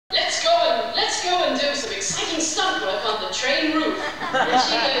let's go and do some exciting stunt work on the train roof. And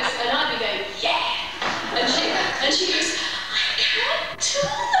she goes, and I'd be going, yeah. And she goes, I can't do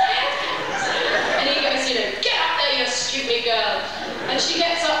that. And he goes, you know, get up there, you stupid girl. And she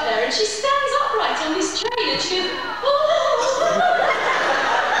gets up there and she stands upright on this train and she goes, oh.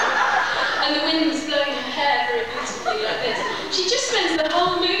 And the wind's blowing her hair very beautifully like this. She just spends the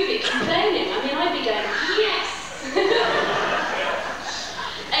whole movie complaining. I mean, I'd be going, yes.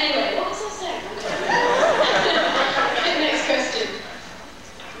 Anyway, what was I saying? Next question.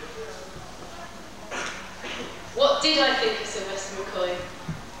 What did I think of Sylvester McCoy?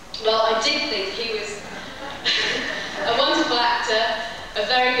 Well, I did think he was a wonderful actor, a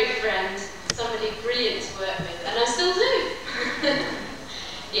very good friend, somebody brilliant to work with, and I still do.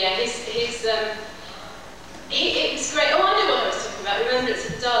 Yeah, it was great. Oh, I know what I was talking about, Remembrance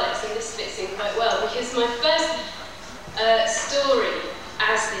of the Daleks, and this fits in quite well, because my first story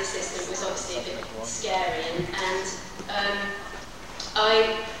as the assistant was obviously a bit scary, and I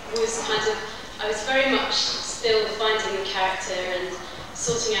was very much still finding the character and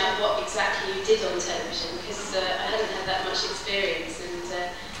sorting out what exactly you did on television, because I hadn't had that much experience, and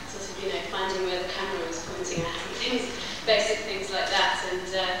sort of, you know, finding where the camera was pointing at and things, basic things like that, and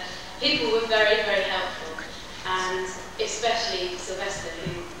people were very, very helpful, and especially Sylvester,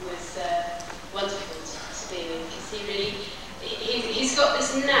 who was wonderful to be with, because he really, he's got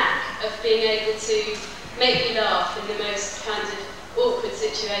this knack of being able to make you laugh in the most kind of awkward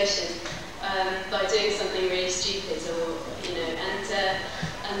situation by doing something really stupid, or, you know,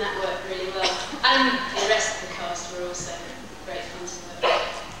 and that worked really well. And the rest of the cast were also great fun to work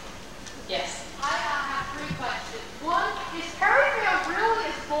with. Yes? I have three questions. One, is Perryville really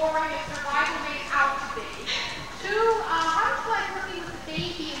as boring as Survival made out to be? Two, how was it like working with a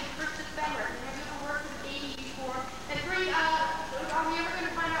baby in First Defender? Have you ever worked with a baby before? And three, are we ever going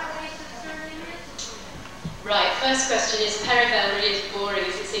to find out what Ace's surname is? Right, first question, is Perivale really as boring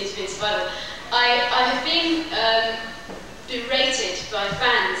as it seems to be in Survival? I have been berated by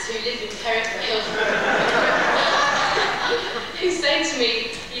fans who live in Perivale who say to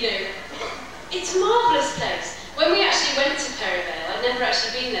me, you know, it's a marvellous place. When we actually went to Perivale, I'd never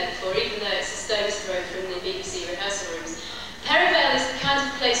actually been there before, even though it's a stone's throw from the BBC rehearsal rooms. Perivale is the kind of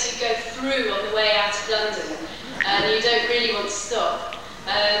place you go through on the way out of London, and you don't really want to stop.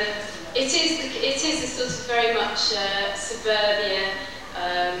 It is a sort of very much suburbia,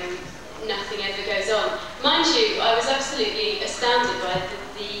 nothing ever goes on. Mind you, I was absolutely astounded by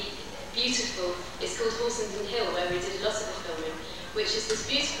the beautiful, it's called Horsenden Hill, where we did a lot of the filming, which is this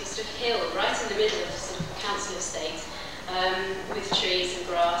beautiful sort of hill right in the middle of sort of a council estate, with trees and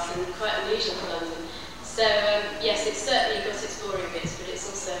grass, and quite unusual for London. So yes, it's certainly got its boring bits, but it's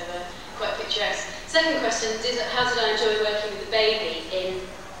also quite picturesque. Second question, how did I enjoy working with the baby in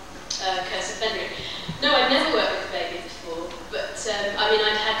Curse of Fenric? No, I'd never worked with a baby before, but I mean,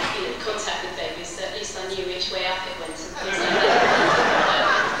 I'd had, you know, contact with babies, so at least I knew which way up it went and things like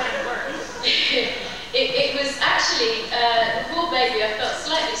that. It was actually, the poor baby, I felt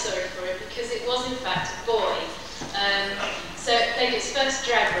slightly sorry for it because it was in fact a boy. So it played its first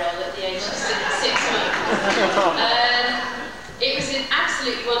drag role at the age of 6 months. It was an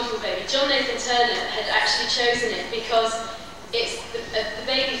absolutely wonderful baby. John Nathan Turner had actually chosen it because it's the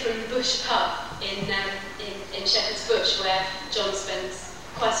baby from Bush Pub in Shepherd's Bush, where John spends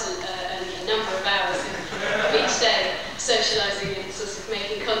quite a number of hours of each day socialising and sort of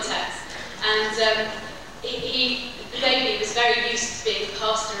making contacts. And the baby was very used to being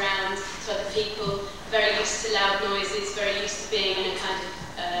passed around to other people, very used to loud noises, very used to being in a kind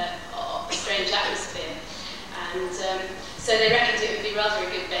of strange atmosphere. And so they reckoned it would be rather a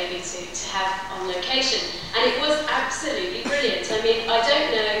good baby to have on location. And it was absolutely brilliant. I mean, I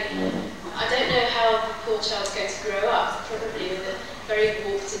don't know how the poor child's going to grow up, probably with a very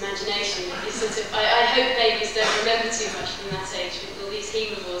warped imagination. It's sort of, I hope babies don't remember too much from that age with all these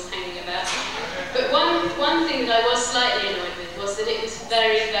hemophores hanging about. But one thing that I was slightly annoyed with was that it was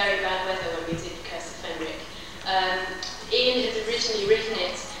very, very bad weather when we did Curse of Fenric. Ian had originally written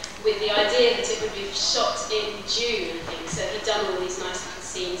it with the idea that it would be shot in June, I think, so he'd done all these nice little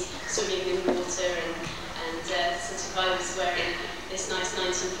scenes, swimming in water, and sort of I was wearing this nice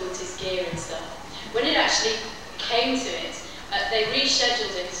 1940s gear and stuff. When it actually came to it, they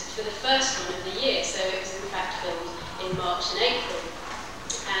rescheduled it for the first one of the year, so it was in fact filmed in March and April,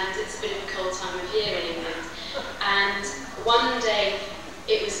 and it's a bit of a cold time of year in England. And one day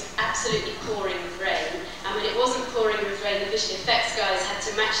it was absolutely pouring with rain, and when it wasn't pouring with rain, the visual effects guys had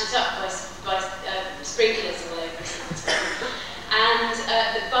to match it up by sprinklers all over it. And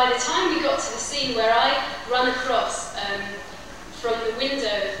by the time we got to the scene where I run across from the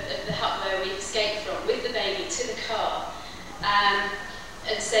window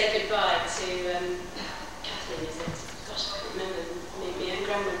and say goodbye to Kathleen, is it? Gosh, I can't remember my own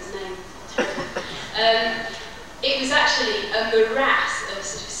grandmother's name. It was actually a morass of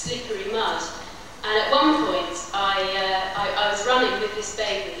sort of slippery mud, and at one point I was running with this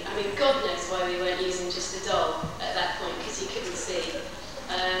baby. I mean, God knows why we weren't using just a doll at that point, because you couldn't see.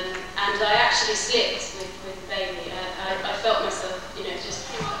 And I actually slipped with the baby. I felt myself, you know, just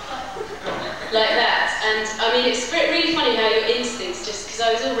like that. And I mean, it's really funny how your instincts, just because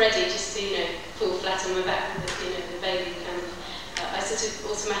I was all ready just to, you know, fall flat on my back with the, you know, the baby kind of, I sort of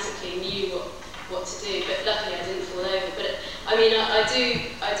automatically knew what to do, but luckily I didn't fall over. But I mean, I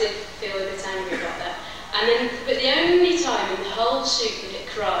did feel a bit angry about that. And then, but the only time in the whole shoot that it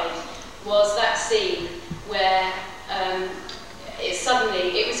cried was that scene where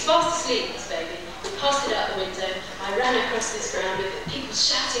it was fast asleep, this baby. We passed it out the window. I ran across this ground with people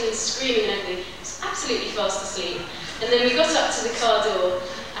shouting and screaming and everything. It was absolutely fast asleep. And then we got up to the car door,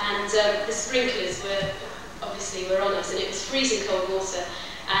 and the sprinklers were on us, and it was freezing cold water.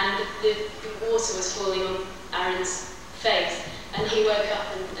 And the water was falling on Aaron's face, and he woke up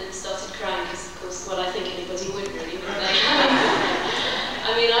and started crying, because of course, well, I think anybody would really, wouldn't they?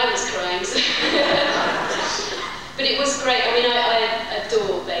 I mean, I was crying, so. But it was great. I mean, I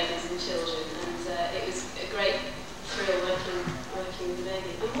adore babies and children, and it was a great thrill working with the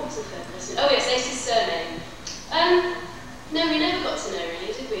baby. And what was the third question? Oh yes, Ace's surname. No, we never got to know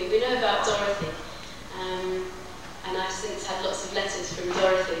really, did we? We know about Dorothy. And I've since had lots of letters from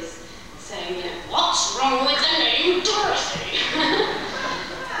Dorothy's saying, you know, what's wrong with the name Dorothy?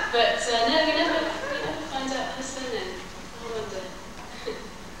 But no, we never find out her surname. I wonder.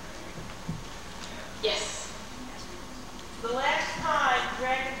 Yes. The last time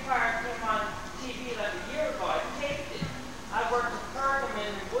Dragon Fire came on TV like a year ago, I taped it. I worked in Pergamon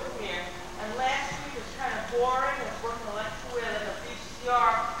and Woodmere, and last week was kind of boring. I was working electrically like a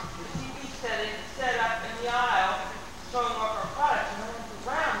VCR, the TV set up in the aisle, showing off our products. And I went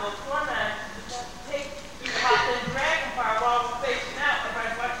around, those formats, just have to tape. We popped in Dragon Fire while I was facing out.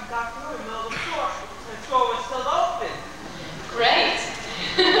 Everybody's watching Doctor Who in the middle of the store. The store was still open. Great.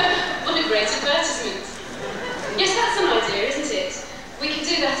 What a great advertisement. Yes, that's an idea, isn't it? We could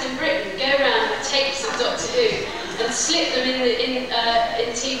do that in Britain. Go around with tapes of Doctor Who and slip them in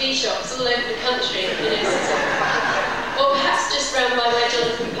TV shops all over the country. You know, or perhaps just round by where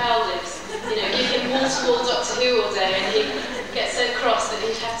Jonathan Powell lives. You know, give him wall-to-wall Doctor Who all day, and he'd get so cross that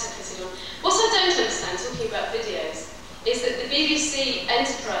he'd have to put it on. What I don't understand, talking about videos, is that the BBC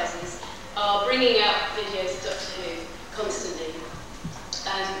enterprises are bringing out videos of Doctor Who constantly.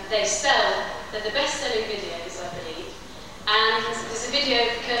 They're the best-selling videos, I believe, and there's a video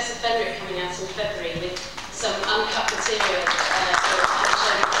of The Curse of Fenric coming out in February with some uncut material.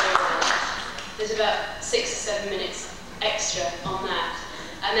 There's about 6 or 7 minutes extra on that,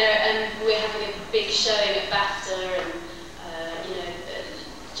 and we're having a big showing at BAFTA, and you know,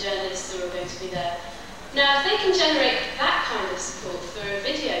 journalists are all going to be there. Now, if they can generate that kind of support for a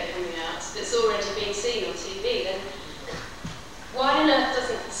video coming out that's already been seen on TV, then why on earth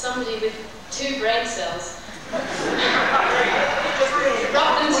doesn't somebody with 2 brain cells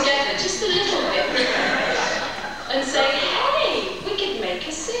rub them together just a little bit and say, hey, we could make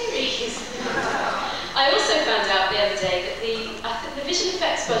a series? I also found out the other day that the visual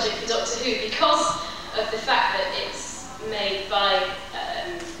effects budget for Doctor Who, because of the fact that it's made by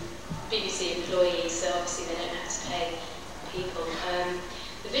BBC employees, so obviously they don't have to pay people,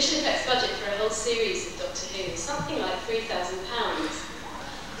 the visual effects budget for a whole series of Doctor Who is something like £3,000,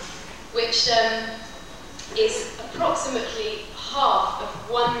 which is approximately half of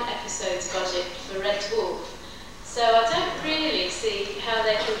one episode's budget for Red Dwarf. So I don't really see how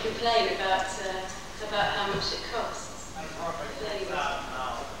they can complain about how much it costs.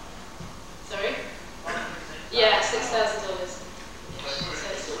 Sorry? Yeah, $6,000.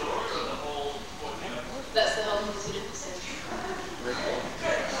 That's the whole 14 episode.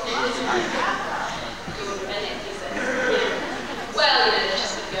 Well, you know, they're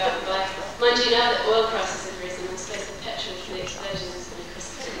just going to go out and buy. Mind you, now that oil prices have risen, I suppose the petrol for the explosions is going to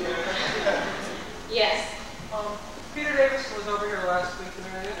cost a bit more. Yes? Peter Davison was over here last week in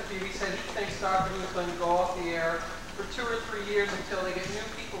an interview. He said he thinks Doctor Who is going to go off the air for 2 or 3 years until they get new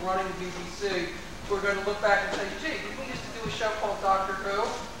people running the BBC who are going to look back and say, gee, did we used to do a show called Doctor Who?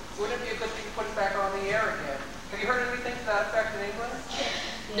 Wouldn't it be a good thing to put it back on the air again? Have you heard anything to that effect in England?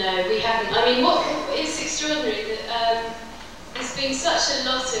 No, we haven't. I mean, it's extraordinary that there's been such a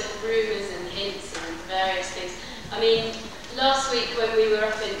lot of rumours and hints and various things. I mean, last week when we were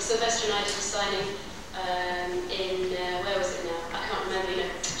up in, Sylvester and I did a signing in, where was it now? I can't remember, you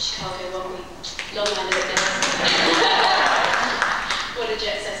know, Chicago 1 week, Long Island again.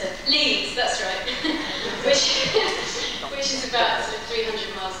 Leeds, that's right. which is about sort of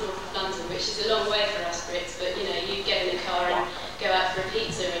 300 miles north of London, which is a long way for us Brits, but you know, you get in a car and go out for a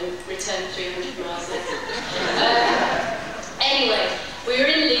pizza and return 300 miles later. Anyway, we were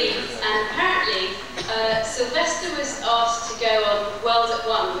in Leeds, and apparently Sylvester was asked to go on World at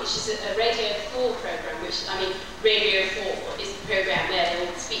One, which is a Radio 4 programme, which, I mean, Radio 4 is the programme where they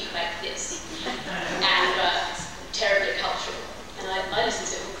all speak like this, and it's terribly cultural. And I listen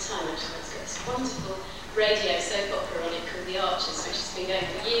to it all the time, actually. It's got this wonderful radio soap opera on it called The Archers, which has been going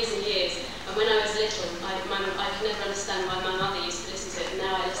for years and years. And when I was little, I could never understand why my mother used to listen to it, and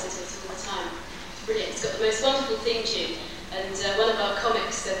now I listen to it all the time. It's brilliant. It's got the most wonderful theme tune. And one of our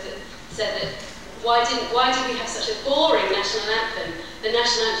comics said that why did we have such a boring national anthem? The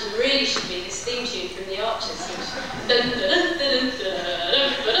national anthem really should be this theme tune from The Archers.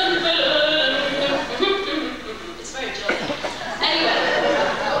 It's very jolly. Anyway,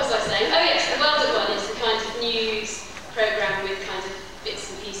 what was I saying? Oh yes, the World at One is the kind of news programme with kind of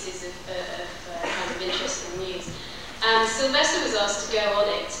bits and pieces of kind of interesting news. And Sylvester was asked to go on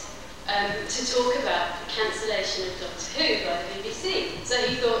it to talk about the cancellation of Doctor Who by the BBC. So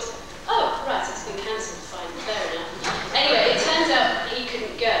he thought, oh, right, it's been cancelled, fine, fair enough. Anyway, it turns out he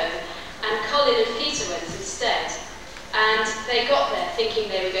couldn't go, and Colin and Peter went instead. And they got there thinking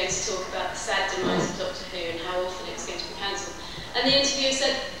they were going to talk about the sad demise of Doctor Who and how awful it was going to be cancelled. And the interviewer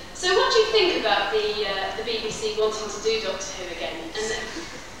said, so what do you think about the BBC wanting to do Doctor Who again? And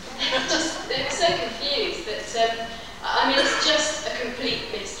they were so confused that, I mean, it's just a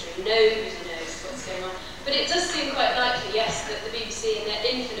complete mystery. Nobody knows what's going on. But it does seem quite likely, yes, that the BBC in their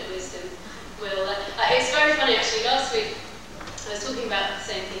infinite wisdom will... it's very funny, actually. Last week, I was talking about the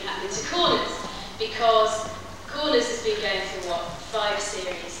same thing happening to Corners, because Corners has been going for, 5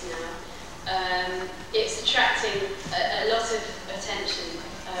 series now. It's attracting a lot of attention.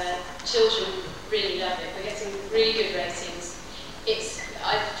 Children really love it. We're getting really good ratings.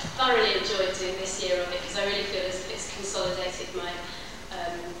 I've thoroughly enjoyed doing this year of it, because I really feel as if it's consolidated my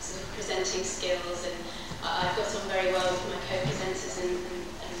sort of presenting skills, and I've got on very well with my co-presenters and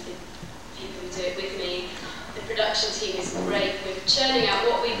the people who do it with me. The production team is great. We're churning out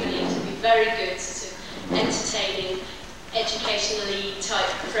what we believe to be very good, sort of entertaining, educationally type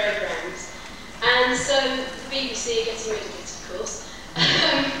programmes. And so the BBC are getting rid of it, of course.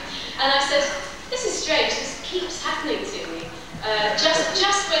 And I said, this is strange, this keeps happening to me.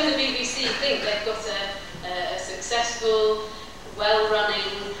 Just when the BBC think they've got a successful,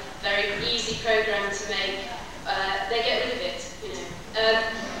 well-running, very easy programme to make, they get rid of it, you know.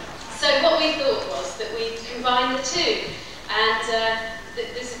 So what we thought was that we'd combine the two, and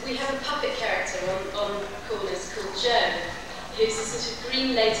we have a puppet character on Corners called Joe, who's a sort of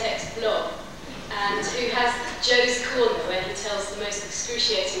green latex blob, and who has Joe's Corner, where he tells the most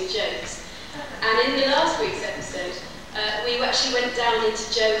excruciating jokes. And in the last week's episode, we actually went down into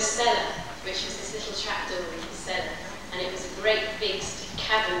Joe's cellar, which was this little trapdoor in his cellar, and it was a great big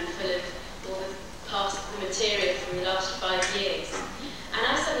cavern full of all the material from the last 5 years. And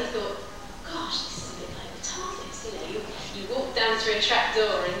I suddenly thought, gosh, this is a bit like the TARDIS, you know, you walk down through a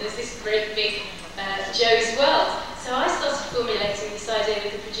trapdoor and there's this great big Joe's world. So I started formulating this idea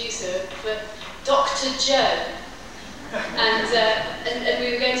with the producer for Dr. Joe. And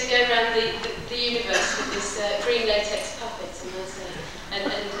we were going to go around the universe with this green latex puppet, and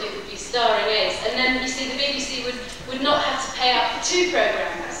it would be starring Ace. And then, you see, the BBC would not have to pay out for 2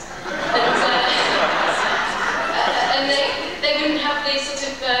 programmes. And they wouldn't have the sort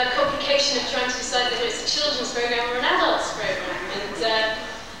of complication of trying to decide whether it's a children's programme or an adult's programme.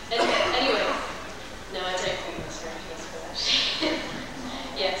 And anyway, no, I don't think that's very feasible, actually.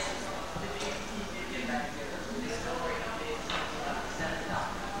 Yes.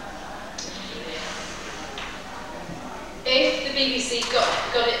 If the BBC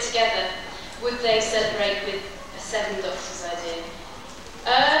got it together, would they celebrate with a 7 Doctors idea?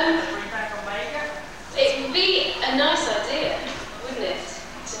 It would be a nice idea, wouldn't it,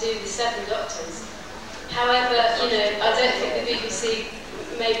 to do the 7 Doctors. However, you know, I don't think the BBC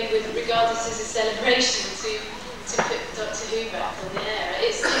maybe would regard this as a celebration to put Doctor Who back on the air.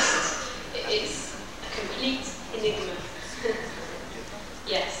 It's just, it's a complete enigma.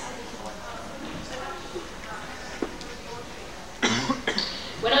 Yes.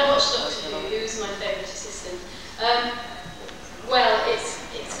 When I watched Doctor Who, who's my favourite assistant? Well,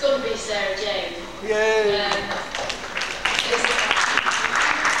 it's got to be Sarah Jane. Yay!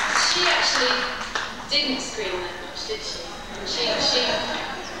 She actually didn't scream that much, did she? And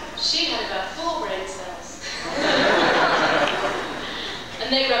she had about 4 brain cells. And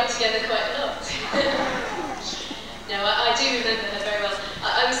they rubbed together quite a lot. No, I do remember her very well.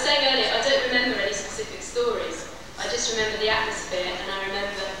 I I was saying earlier, I don't remember any specific stories. I just remember the atmosphere, and I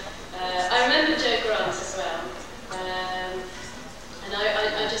remember Joe Grant as well. And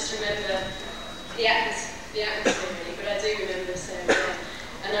I just remember the atmosphere really, but I do remember saying,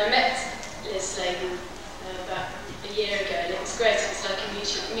 and I met Liz Sladen about a year ago, and it was great. It was like a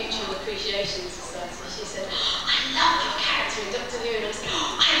mutual appreciation society. She said, oh, I love your character in Doctor Who, and I said,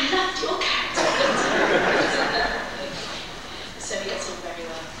 oh, I loved your character in Doctor Who. So we got on very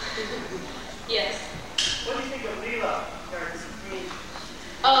well. Yes. What do you think of Leela?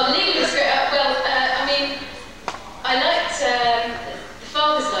 Oh, Leela was great. I mean, I liked, the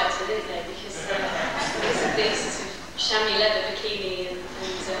fathers liked her, didn't they? Because of this sort of chamois leather bikini and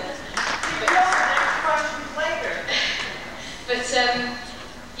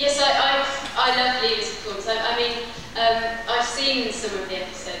yes, I love Leela's performance. I mean, I've seen some of the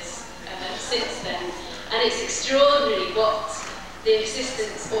episodes since then, and it's extraordinary what the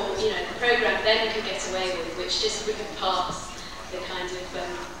assistants or, you know, the programme then could get away with, which just wouldn't pass the kind of,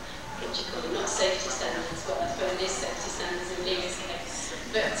 what do you call it, not safety standards, well, I suppose it is safety standards in Leela's case.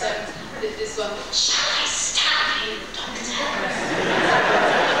 But this one, shall I stab you, Doctor?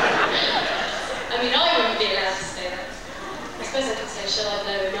 I mean, I wouldn't be allowed to say that. I suppose I could say, shall I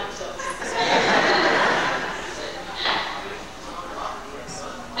blow him up, Doctor?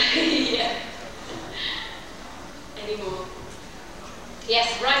 Yeah. Any more?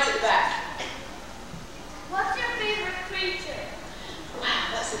 Yes, right at the back. What's your favourite creature? Wow,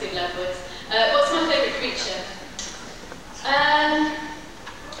 that's a good loud voice. What's my favourite creature?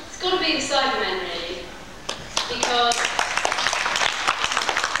 It's got to be the Cybermen, really, because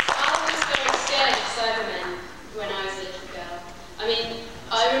I was very scared of Cybermen when I was a little girl. I mean,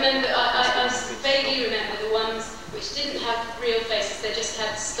 I vaguely remember the ones which didn't have real faces, they just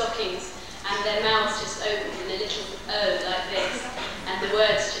had stockings, and their mouths just opened in a little O like this, and the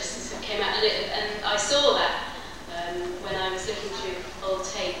words just sort of came out a little, and I saw that when I was looking through old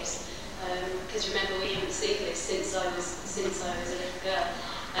tapes, because remember we haven't seen this since I was a little girl,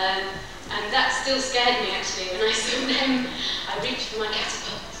 and that still scared me actually when I saw them. I reached for my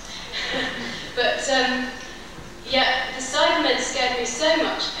catapult. But yeah, the Cybermen scared me so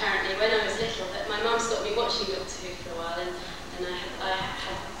much apparently when I was little that my mum stopped me watching Doctor Who for a while, and I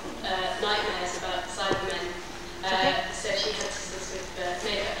had nightmares about Cybermen. So she had to sort of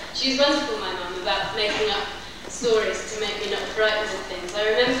make up. She was wonderful, my mum, about making up stories to make me not frightened of things. I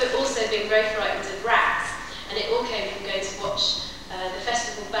remember also being very frightened of rats, and it all came from going to watch the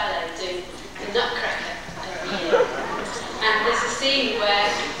festival ballet doing the Nutcracker every year. And there's a scene where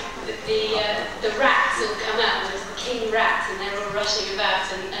the rats all come out, and there's the king rat, and they're all rushing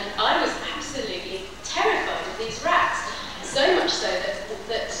about, and I was absolutely terrified of these rats. So much so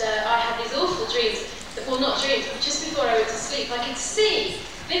that I had these awful dreams, well, not dreams, but just before I went to sleep, I could see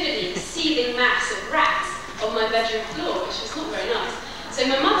vividly the seething mass of rats on my bedroom floor, which was not very nice. So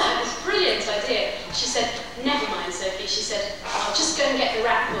my mother had this brilliant idea. She said, never mind, Sophie. She said, I'll just go and get the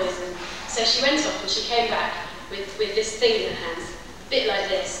rat poison. So she went off and she came back with this thing in her hands, a bit like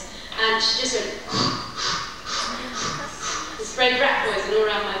this, and she just went and sprayed rat poison all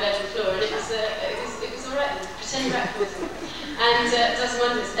around my bedroom floor, and it was all right, pretend rat poison, and does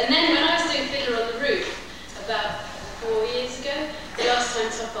wonders. And then when I was doing Fiddler on the Roof about 4 years ago, the last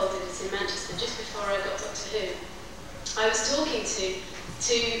time Sophie did it in Manchester, just before I got Doctor Who, I was talking to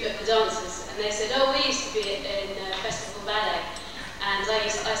two of the dancers, and they said, oh, we used to be in festival ballet, and I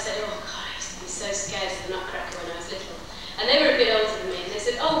said, oh God, I used to be so scared of the Nutcracker when I was little. And they were a bit older than me, and they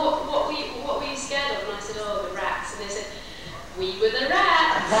said, oh, what were you scared of? And I said, oh, the rats. And they said, we were the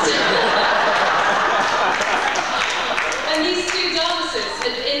rats. And these two dancers,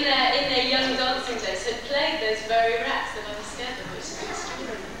 in their young dancing days, had played those very rats that I was scared of, which is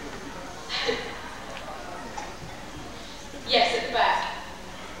extraordinary. Yes, at the back.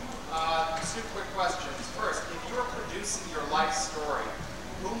 Two quick questions. First, if you were producing your life story,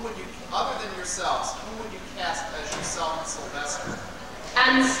 whom would you, other than yourselves, whom would you cast as yourself and Sylvester?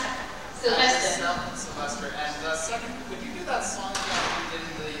 And Sylvester. As yourself and Sylvester. And second, could you do that song that you did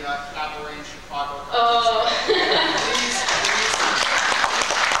in the cabaret in Chicago? Oh. Please.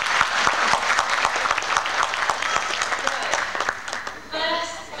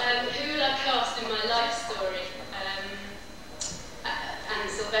 First, who will I cast in my life story? And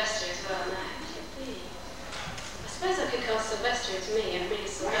Sylvester as well. No, I suppose I could cast Sylvester as me and really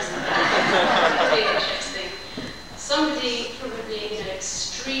Sylvester. That would be interesting. Somebody probably, you know,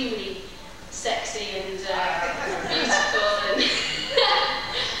 extremely sexy and beautiful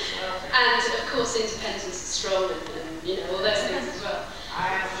and of course independent and strong and you know, all those things as well. I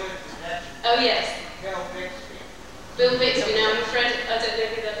am with that. Oh yes. Bill Bixby. Bill Bixby. Now I'm afraid I don't know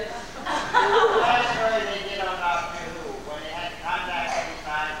who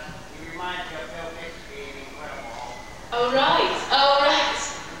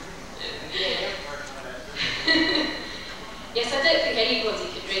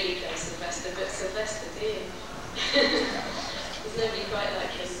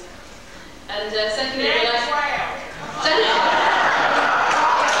And secondly, well,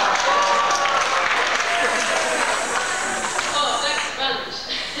 oh, thanks a bunch.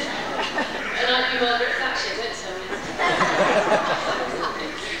 And I'd be Margaret Thatcher, don't tell me.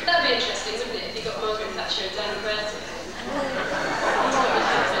 That'd be interesting, wouldn't it, if you got Margaret Thatcher and Dan Quayle.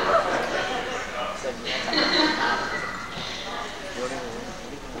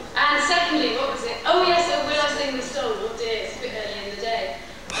 And secondly, what was it? Oh yes, will I sing the song? Oh dear, it's a bit early in the day.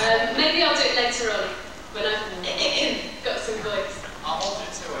 Maybe I'll do it later on, when I've got some voice. I'll hold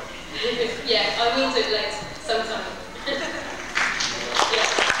you to it. Yeah, I will do it later, sometime. Yeah.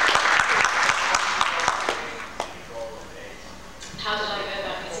 How did I go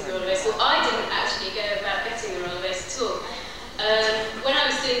about getting the roller base? Well, I didn't actually go about getting the roller base at all. When I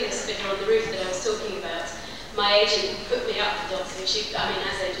was doing this figure on the roof that I was talking about, my agent put me up for Doctor Who. I mean,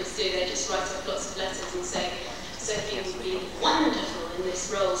 as agents do, they just write off lots of letters and say, Sophie would be wonderful in this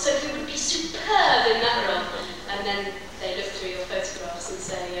role, Sophie would be superb in that role. And then they look through your photographs and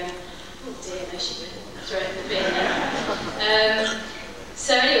say, oh dear, no, she wouldn't, throw it in the bin.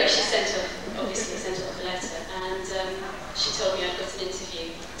 So anyway, she obviously sent off a letter, and she told me I'd got an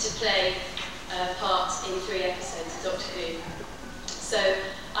interview to play a part in 3 episodes of Doctor Who. So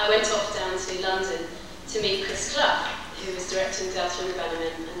I went off down to London to meet Chris Clough, who was directing Delta and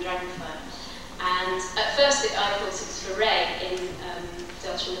and Dragonfire. And at first I thought it was for Ray in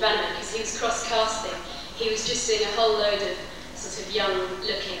Delta and because he was cross-casting. He was just doing a whole load of sort of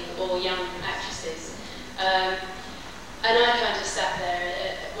young-looking or young actresses. And I kind of sat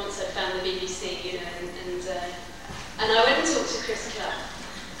there once I found the BBC, you know, and I went and talked to Chris Clough.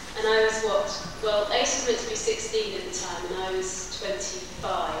 And I was what? Well, Ace was meant to be 16 at the time, and I was 25.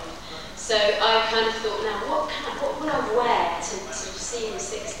 So I kind of thought, now what would I wear to sort of seem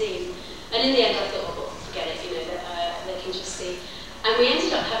 16? And in the end I thought, well, forget it, you know, they can just see. And we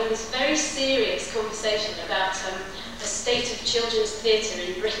ended up having this very serious conversation about the state of children's theatre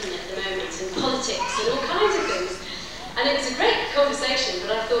in Britain at the moment, and politics and all kinds of things. And it was a great conversation,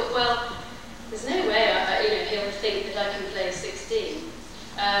 but I thought, well, there's no way he'll think that I can play 16.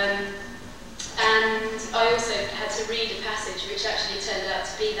 And I also had to read a passage which actually turned out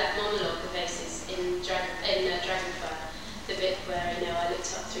to be that monologue of Ace's in Dragonfire, the bit where, you know, I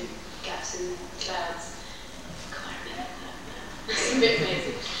looked up through gaps in clouds. God, I remember that. It's a bit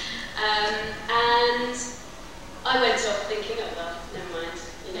amazing. And I went off thinking, oh well, never mind.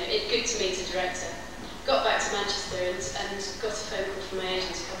 You know, it's good to meet a director. Got back to Manchester and got a phone call from my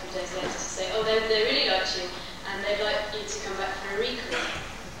agent a couple of days later to say, oh, they really liked you and they'd like you to come back for a recall.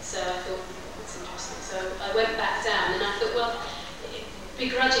 So I thought, that's interesting. So I went back down and I thought, well,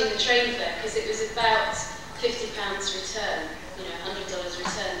 begrudging the train fare, because it was about £50 return, you know, $100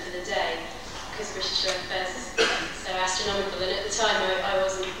 return for the day, because British Rail fares is so astronomical. And at the time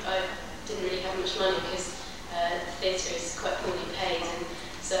I didn't really have much money because the theatre is quite poorly paid, and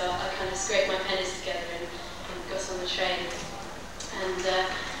so I kind of scraped my pennies together and got on the train and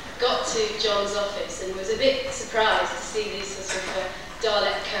got to John's office and was a bit surprised to see these sort of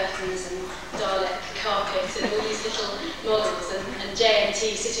Dalek curtains and Dalek carpet and all these little models and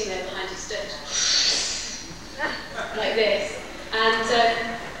JMT sitting there behind his stage like this. And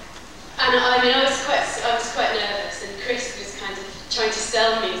I mean, I was quite nervous, and Chris was kind of trying to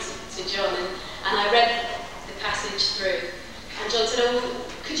sell me to John, and I read the passage through, and John said, oh, well,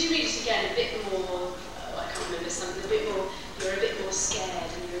 could you read it again a bit more, I can't remember something, a bit more, you're a bit more scared,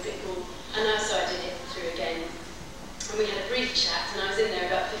 and you're a bit more, and so I did it through again. And we had a brief chat, and I was in there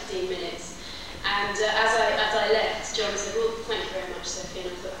about 15 minutes. And as I left, John said, well, thank you very much, Sophie, and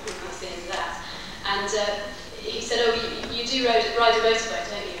I thought, that's the end of that. And he said, oh, you do ride a motorbike,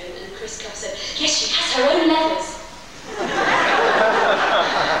 don't you? And Chris Clough said, yes, she has her own leathers.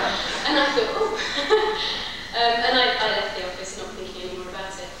 And I thought, oh. And I left the office not thinking any more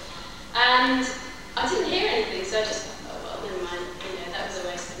about it. And I didn't hear anything, so I just thought, oh, well, never mind, you know, that was a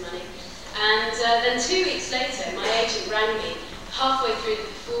waste of money. And then 2 weeks later, my agent rang me halfway through the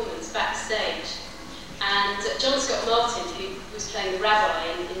performance backstage. And John Scott Martin, who was playing the rabbi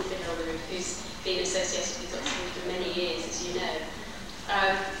in Fiddler on the Roof, who's been associated with Doctor Who for many years, as you know,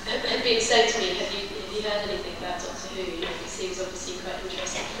 had been saying to me, have you heard anything about Doctor Who? You know, because he was obviously quite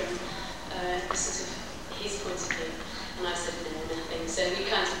interested from sort of his point of view. And I said, no, nothing. So we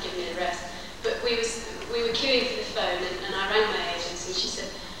kind of given it a rest. But we were queuing for the phone, and I rang my agent, and she said,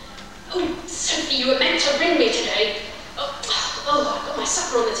 oh, Sophie, you were meant to ring me today. Oh, I've got my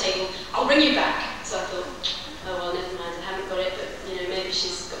supper on the table. I'll ring you back. So I thought, oh, well, never mind. I haven't got it, but, you know, maybe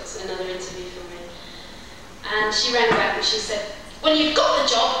she's got another interview for me. And she rang back and she said, well, you've got the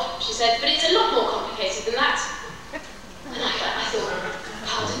job, she said, but it's a lot more complicated than that. And I thought,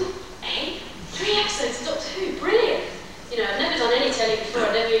 pardon? Eh? 3 episodes of Doctor Who, brilliant. You know, I've never done any telly before,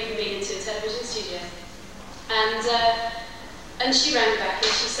 I've never even been into a television studio. And she rang back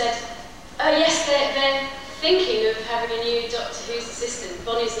and she said, oh yes, they're thinking of having a new Doctor Who's assistant.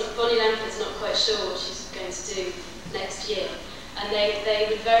 Bonnie Lamford's not quite sure what she's going to do next year. And they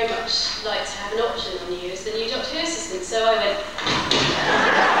would very much like to have an option on you as the new Doctor Who assistant. So I went...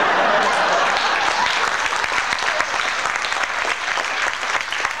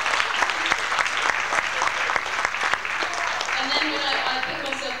 And then when I picked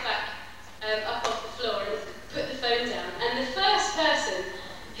myself back up off the floor and put the phone down, and the first person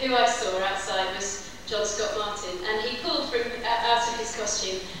who I saw outside was John Scott Martin, and he pulled from out of his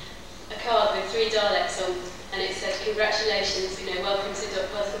costume a card with 3 Daleks on, and it said, congratulations, you know, welcome to the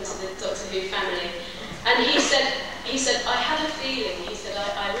Doctor Who family. And he said, I had a feeling, he said,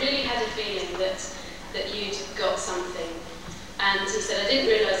 I really had a feeling that you'd got something. And he said, I didn't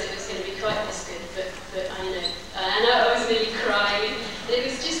realise it was going to be quite this good, but I know. And I was nearly crying, and it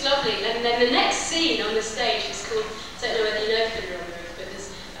was just lovely. And then the next scene on the stage was called, I don't know whether you know Fiddler on the Roof, but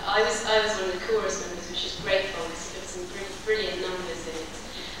I was one of the chorus members, which was great fun. There were some brilliant numbers in it.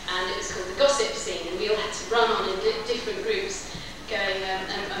 And it was called the gossip scene, and we all had to run on in different groups going, have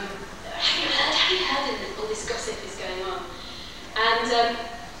you heard, and all this gossip is going on. And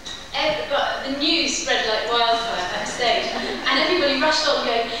but the news spread like wildfire backstage, and everybody rushed on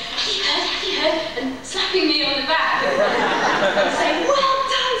going, have you heard, and slapping me on the back, and saying, well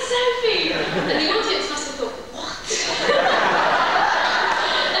done, Sophie! And the audience must have thought, what?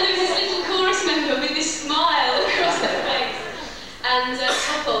 And there was this little chorus member with this smile across her face. And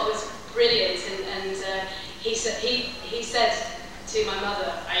Topol was brilliant, and he said to my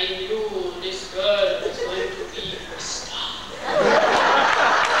mother, I knew this girl was going to be a star.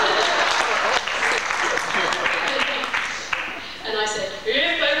 And I said,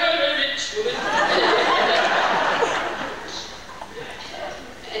 if I were a rich woman.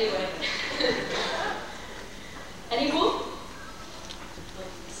 Anyway. Any more? Well,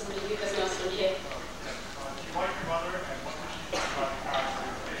 somebody who has an answer on here.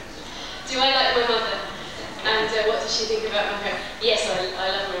 Do I like my mother? And what does she think about my hair? Yes, I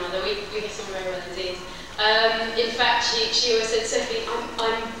love my mother. We get on very well indeed. In fact, she always said, Sophie,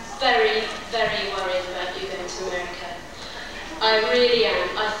 I'm very, very worried about you going to America. I really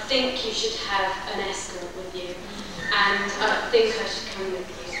am. I think you should have an escort with you. And I think I should come with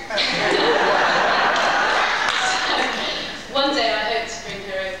you. So, one day I hope to bring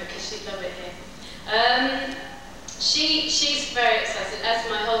her over because she'd love it here. She's very excited, as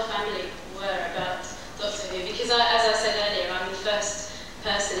my whole family were, about Doctor Who, because as I said earlier, I'm the first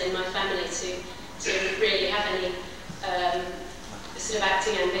person in my family to really have any sort of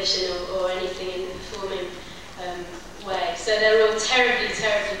acting ambition or anything in the performing way. So they're all terribly,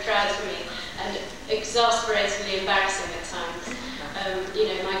 terribly proud of me and exasperatingly embarrassing at times. You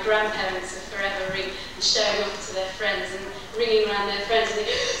know, my grandparents are forever showing off to their friends and ringing around their friends and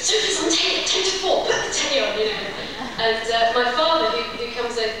going, Sophie's on telly at 10 to 4, put the telly on, you know. And my father, who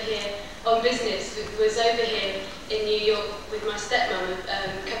comes over here on business, was over here in New York with my stepmom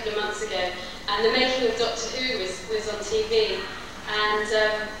a couple of months ago, and the making of Doctor Who was on TV, and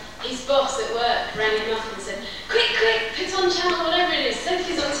his boss at work rang him up and said, quick, put on channel whatever it is,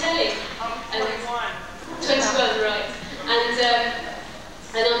 Sophie's on telly. And 21, right.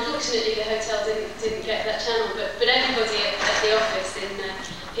 And unfortunately the hotel didn't get that channel, but everybody at the office,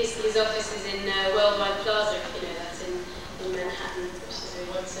 his office is in Worldwide Plaza, if you know that, in Manhattan, which is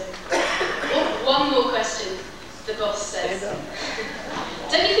really good. So, one more question, the boss says.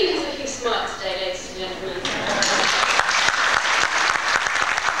 Don't you think he's looking smart today, ladies and gentlemen?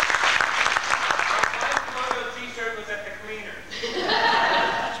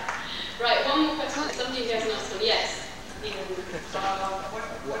 Right, one more question. Somebody who has an answer. Yes.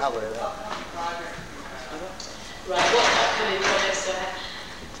 Right, what upcoming projects do I have?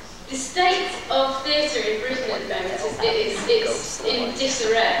 The state of theatre in Britain at the moment is in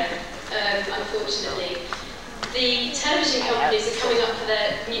disarray, unfortunately. The television companies are coming up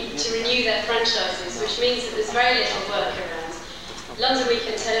to renew their franchises, which means that there's very little work around. London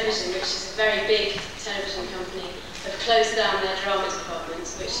Weekend Television, which is a very big television company, have closed down their drama department,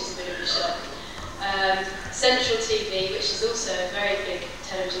 which is a bit of a shock. Central TV, which is also a very big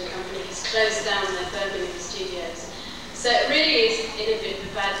television company, has closed down their Birmingham studios. So it really is in a bit of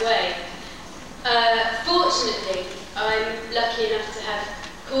a bad way. Fortunately, I'm lucky enough to have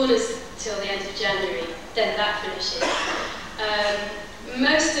Corners till the end of January, then that finishes.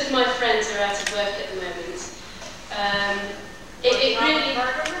 Most of my friends are out of work at the moment. It really...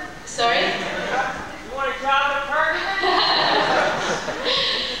 Sorry? You want a job at Pergamon?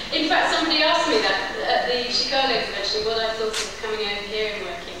 It in fact, somebody asked me that at the Chicago convention, what I thought of coming over here and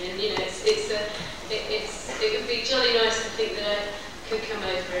working, and you know, it would be jolly nice to think that I could come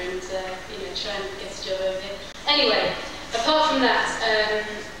over and you know, try and get a job over here. Anyway, apart from that,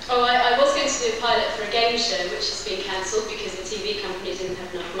 I was going to do a pilot for a game show, which has been cancelled because the TV company didn't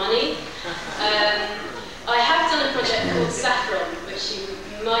have enough money. I have done a project called Saffron, which you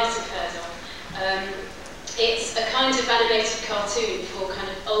might have heard of. It's a kind of animated cartoon for kind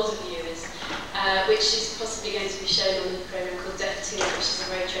of older viewers, which is possibly going to be shown on a program called Deaf Tuna, which is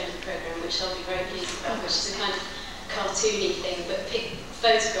a very trendy program, which I'll be very pleased about, which is a kind of cartoony thing, but pick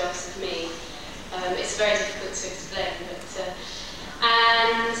photographs of me. It's very difficult to explain, but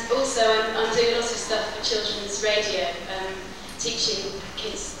and also I'm doing a lot of stuff for children's radio, teaching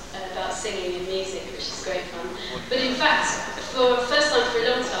kids about singing and music, which is great fun. But in fact, for the first time for a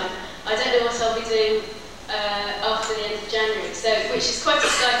long time, I don't know what I'll be doing after the end of January, so which is quite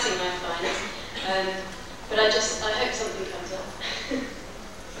exciting, I find. But I hope something comes up.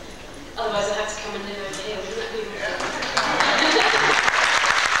 Otherwise, I have to come and live over here, wouldn't that be wonderful?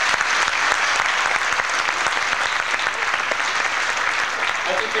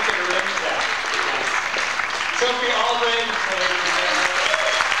 I think we can arrange that. Sophie Aldred,